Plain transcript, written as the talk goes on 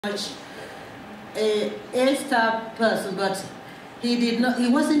much a star person, but he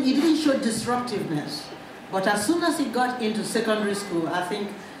didn't show disruptiveness. But as soon as he got into secondary school, I think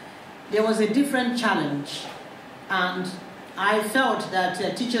there was a different challenge, and I felt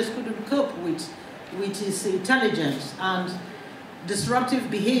that teachers couldn't cope with his intelligence and disruptive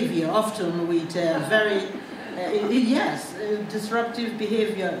behavior, often with disruptive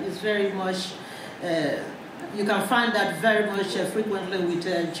behavior is very much, you can find that very much frequently with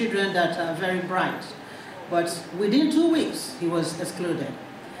children that are very bright. But within 2 weeks, he was excluded.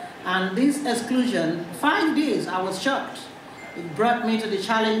 And this exclusion, 5 days, I was shocked. It brought me to the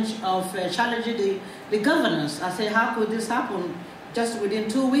challenge of challenging the governors. I said, how could this happen just within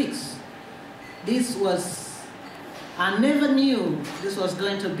 2 weeks? I never knew this was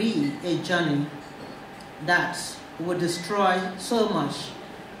going to be a journey that would destroy so much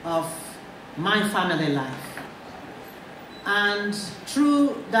of my family life. And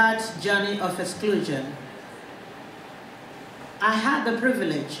through that journey of exclusion, I had the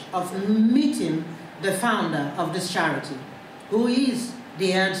privilege of meeting the founder of this charity, who is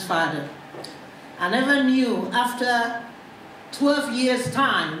the Ernst father. I never knew after 12 years'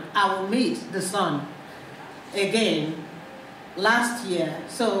 time I will meet the son again last year.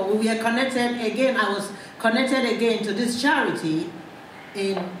 So we are connected again. I was connected again to this charity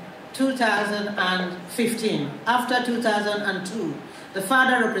in 2015. After 2002, the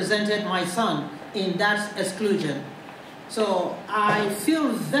father represented my son in that exclusion. So I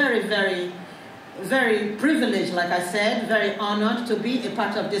feel very, very, very privileged, like I said, very honored to be a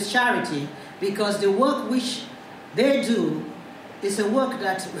part of this charity, because the work which they do is a work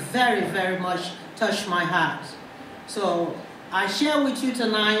that very, very much touched my heart. So I share with you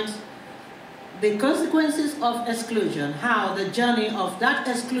tonight the consequences of exclusion, how the journey of that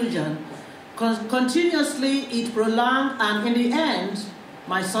exclusion continuously it prolonged, and in the end,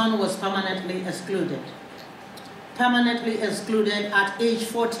 my son was permanently excluded. Permanently excluded at age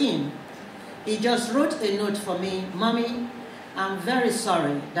 14. He just wrote a note for me, "Mommy, I'm very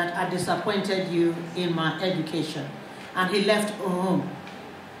sorry that I disappointed you in my education." And he left home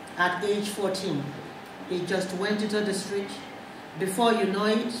at age 14. He just went into the street. Before you know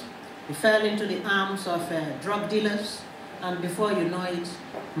it, he fell into the arms of drug dealers, and before you know it,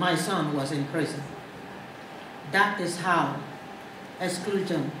 my son was in prison. That is how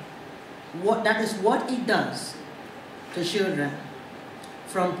exclusion, that is what it does to children.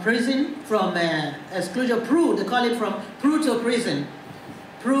 From prison, from exclusion, PRU, they call it from PRU to prison.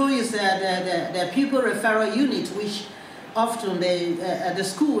 PRU is the pupil referral unit, which often the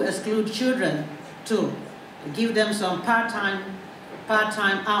school exclude children to give them some part-time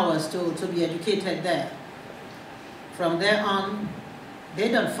hours to be educated there. From there on, they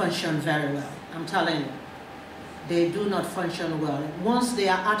don't function very well, I'm telling you. They do not function well. Once they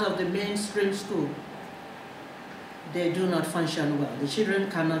are out of the mainstream school, they do not function well. The children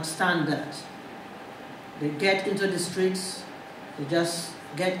cannot stand that. They get into the streets, they just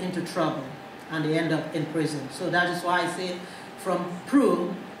get into trouble, and they end up in prison. So that is why I say from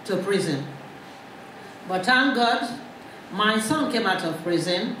PRU to prison. But thank God, my son came out of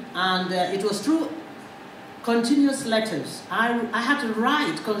prison, and it was through continuous letters. I had to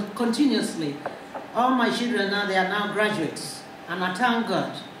write continuously. All my children now, they are now graduates. And I thank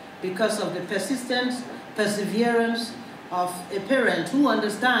God because of the persistence, perseverance of a parent who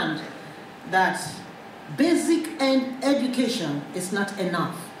understands that basic education is not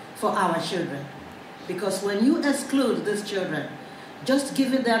enough for our children. Because when you exclude these children, just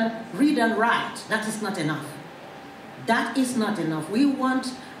giving them read and write, that is not enough. That is not enough. We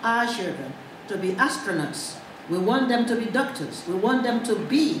want our children to be astronauts. We want them to be doctors. We want them to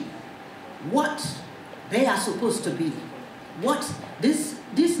be what they are supposed to be. What this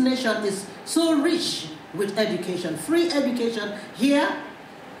nation is so rich with education. Free education here,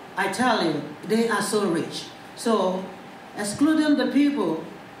 I tell you, they are so rich. So excluding the people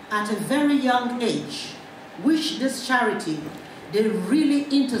at a very young age, which this charity, they really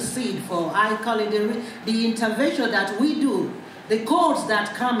intercede for. I call it the intervention that we do, the codes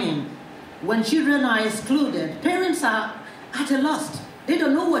that come in. When children are excluded, parents are at a loss. They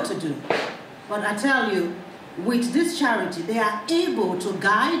don't know what to do. But I tell you, with this charity, they are able to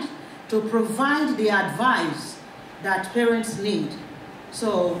guide, to provide the advice that parents need.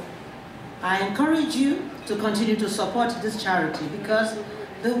 So I encourage you to continue to support this charity, because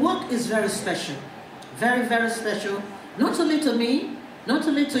the work is very special. Very, very special. Not only to me, not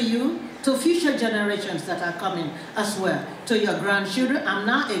only to you, to future generations that are coming as well, to your grandchildren. I'm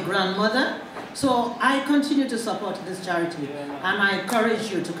now a grandmother, so I continue to support this charity, and I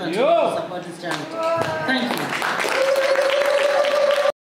encourage you to continue to support this charity. Thank you.